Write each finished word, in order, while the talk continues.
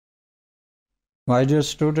My dear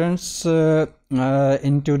students,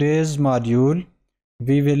 in today's module,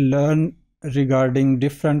 we will learn regarding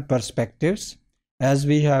different perspectives. As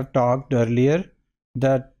we have talked earlier,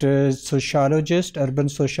 that urban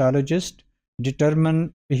sociologists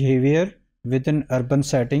determine behavior within urban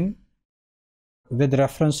setting with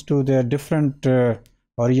reference to their different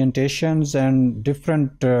orientations and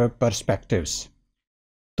different perspectives.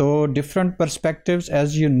 So different perspectives,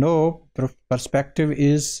 as you know, perspective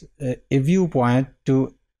is a viewpoint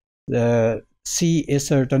to see a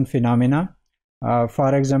certain phenomena.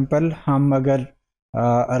 For example, हम अगर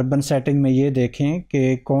urban setting में ये देखें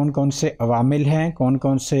कि कौन कौन से अवामिल हैं, कौन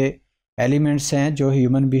कौन से एलिमेंट्स हैं जो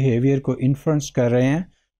ह्यूमन बिहेवियर को इन्फ्लुएंस कर रहे हैं,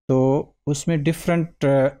 तो उसमें डिफरेंट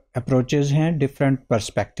अप्रोचेस हैं, डिफरेंट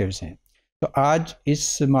पर्सपेक्टिव्स हैं. तो आज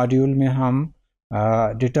इस मॉड्यूल में हम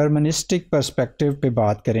डिटर्मिनिस्टिक पर्सपेक्टिव पे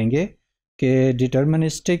बात करेंगे कि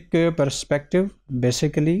deterministic perspective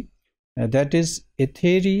basically that is a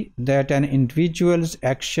theory that an individual's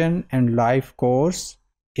action and life course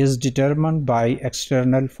is determined by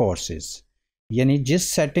external forces. यानी जिस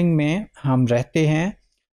सेटिंग में हम रहते हैं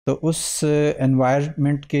तो उस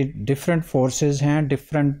एनवायरनमेंट के डिफरेंट फोर्सेस हैं,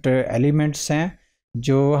 डिफरेंट एलिमेंट्स हैं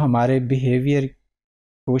जो हमारे बिहेवियर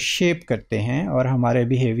को शेप करते हैं और हमारे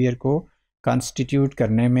बिहेवियर को कॉन्स्टिट्यूट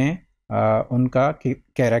करने में उनका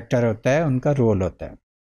कैरेक्टर होता है, उनका रोल होता है.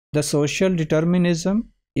 The social determinism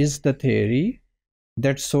is the theory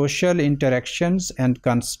that social interactions and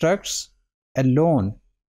constructs alone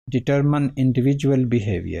determine individual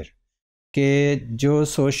behavior. कि जो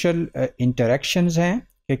social interactions हैं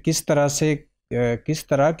कि किस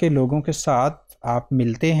तरह के लोगों के साथ आप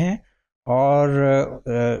मिलते हैं और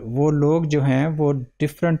वो लोग जो हैं वो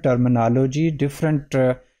different terminology, different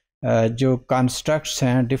जो constructs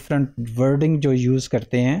हैं, different wording जो यूज़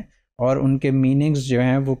करते हैं और उनके meanings जो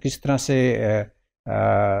हैं वो किस तरह से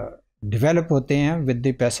डेवलप होते हैं with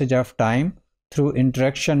the passage of time through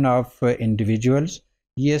interaction of individuals.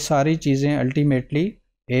 ये सारी चीज़ें अल्टीमेटली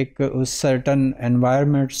एक उस सर्टन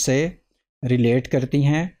एनवायरनमेंट से रिलेट करती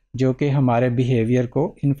हैं जो कि हमारे बिहेवियर को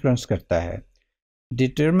इन्फ्लुएंस करता है.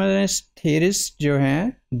 डिटर्मिनिस्ट थियरिस्ट जो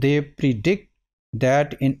हैं दे predict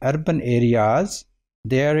that in urban areas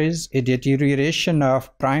there is a deterioration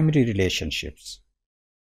of primary relationships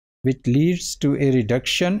which leads to a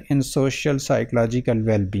reduction in social psychological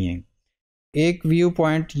well-being. एक व्यू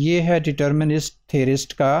पॉइंट ये है डिटर्मिनिस्ट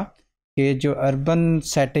थेरिस्ट का कि जो अर्बन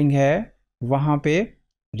सेटिंग है वहाँ पे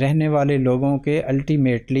रहने वाले लोगों के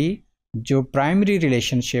अल्टीमेटली जो प्राइमरी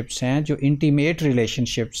रिलेशनशिप्स हैं, जो इंटीमेट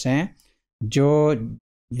रिलेशनशिप्स हैं, जो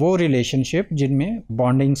वो रिलेशनशिप जिनमें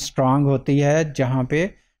बॉन्डिंग स्ट्रांग होती है, जहाँ पे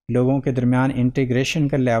लोगों के दरमियान इंटीग्रेशन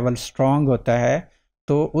का लेवल स्ट्रांग होता है,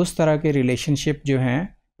 तो उस तरह के रिलेशनशिप जो हैं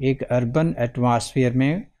एक अर्बन एटमॉस्फेयर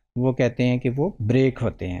में वो कहते हैं कि वो ब्रेक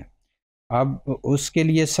होते हैं. अब उसके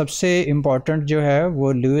लिए सबसे इम्पॉर्टेंट जो है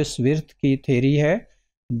वो लुइस विर्थ की थ्योरी है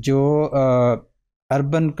जो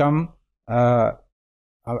अर्बन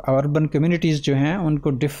कम्युनिटीज़ जो हैं उनको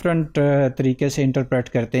डिफरेंट तरीके से इंटरप्रेट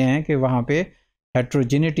करते हैं कि वहाँ पे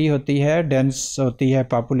हेट्रोजिनिटी होती है, डेंस होती है,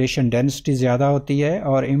 पॉपुलेशन डेंसिटी ज़्यादा होती है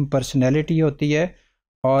और इम्पर्सनैलिटी होती है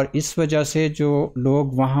और इस वजह से जो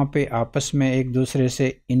लोग वहाँ पे आपस में एक दूसरे से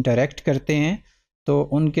इंटरेक्ट करते हैं तो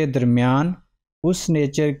उनके दरमियान उस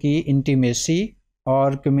नेचर की इंटीमेसी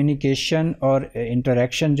और कम्युनिकेशन और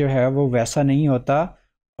इंटरेक्शन जो है वो वैसा नहीं होता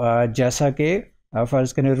जैसा कि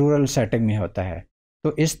फ़र्ज़ करें रूरल सेटिंग में होता है.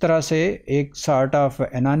 तो इस तरह से एक सॉर्ट ऑफ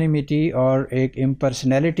एनोनिमिटी और एक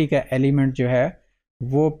इम्पर्सनैलिटी का एलिमेंट जो है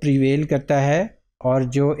वो प्रीवेल करता है और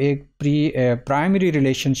जो एक प्राइमरी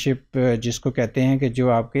रिलेशनशिप जिसको कहते हैं कि जो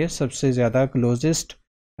आपके सबसे ज़्यादा क्लोजेस्ट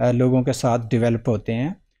लोगों के साथ डेवलप होते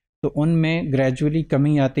हैं तो उनमें ग्रेजुअली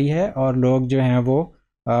कमी आती है और लोग जो हैं वो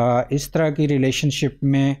इस तरह की रिलेशनशिप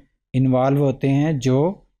में इन्वॉल्व होते हैं जो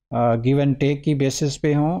गिव एंड टेक की बेसिस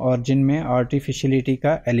पे हों और जिनमें आर्टिफिशलिटी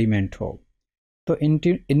का एलिमेंट हो. तो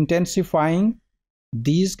intensifying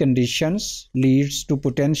these conditions leads to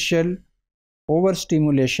potential over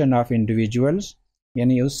stimulation of individuals.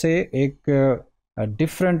 यानी उससे एक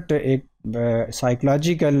डिफरेंट एक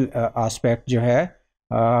साइकोलॉजिकल एस्पेक्ट जो है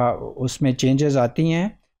उसमें चेंजेस आती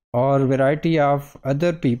हैं और variety of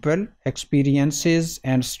other people experiences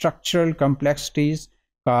and structural complexities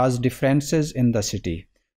cause differences in the city.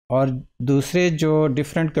 और दूसरे जो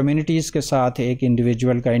डिफरेंट कम्युनिटीज़ के साथ एक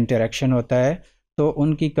इंडिविजुअल का इंटरेक्शन होता है तो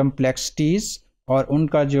उनकी कम्प्लेक्सिटीज़ और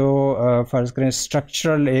उनका जो फ़र्ज़ करें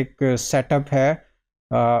स्ट्रक्चरल एक सेटअप है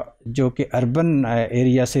जो कि अर्बन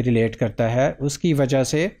एरिया से रिलेट करता है, उसकी वजह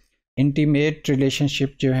से इंटीमेट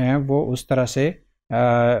रिलेशनशिप जो हैं वो उस तरह से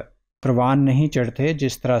प्रवान नहीं चढ़ते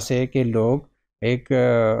जिस तरह से कि लोग एक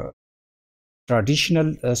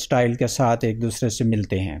ट्रेडिशनल स्टाइल के साथ एक दूसरे से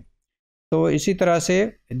मिलते हैं। तो इसी तरह से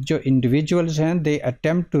जो इंडिविजुअल्स हैं दे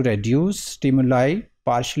attempt to reduce stimuli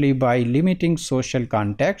partially by limiting social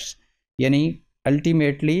contacts, यानी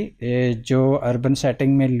अल्टीमेटली जो अर्बन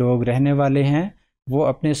सेटिंग में लोग रहने वाले हैं वो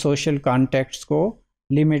अपने सोशल कॉन्टेक्ट्स को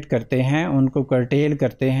लिमिट करते हैं, उनको कर्टेल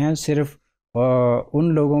करते हैं, सिर्फ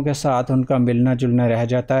उन लोगों के साथ उनका मिलना जुलना रह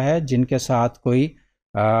जाता है जिनके साथ कोई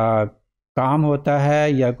काम होता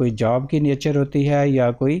है या कोई जॉब की नेचर होती है या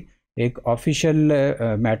कोई एक ऑफिशियल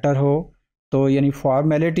मैटर हो। तो यानी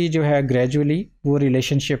फॉर्मेलिटी जो है ग्रेजुअली वो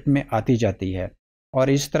रिलेशनशिप में आती जाती है और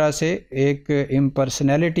इस तरह से एक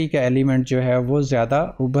इम्पर्सनैलिटी का एलिमेंट जो है वो ज़्यादा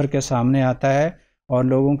उभर के सामने आता है और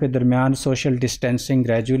लोगों के दरमियान सोशल डिस्टेंसिंग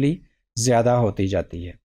ग्रेजुअली ज़्यादा होती जाती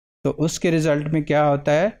है। तो उसके रिज़ल्ट में क्या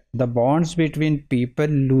होता है, the bonds between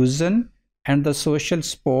people लूजन and the social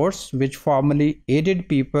sports which formally added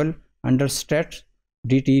people under stress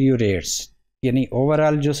डिटीरियोरेट्स, यानी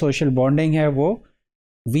ओवरऑल जो सोशल बॉन्डिंग है वो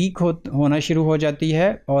वीक होना शुरू हो जाती है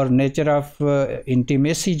और नेचर ऑफ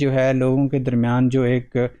इंटीमेसी जो है लोगों के दरमियान जो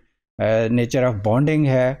एक नेचर ऑफ बॉन्डिंग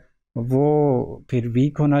है वो फिर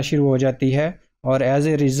वीक होना शुरू हो जाती है और एज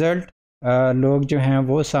ए रिज़ल्ट लोग जो हैं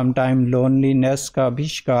वो समटाइम लोनलीनेस का भी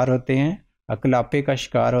शिकार होते हैं, अकेलापे का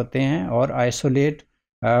शिकार होते हैं और आइसोलेट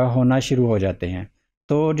होना शुरू हो जाते हैं।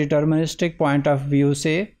 तो डिटर्मिनिस्टिक पॉइंट ऑफ व्यू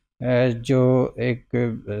से जो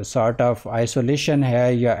एक सॉर्ट ऑफ आइसोलेशन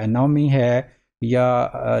है या एनोमी है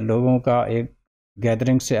या लोगों का एक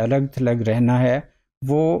गैदरिंग से अलग थलग रहना है,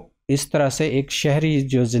 वो इस तरह से एक शहरी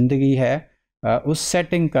जो ज़िंदगी है उस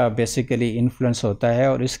सेटिंग का बेसिकली इन्फ्लुएंस होता है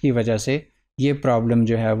और इसकी वजह से ये प्रॉब्लम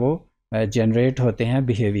जो है वो जनरेट होते हैं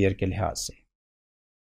बिहेवियर के लिहाज से।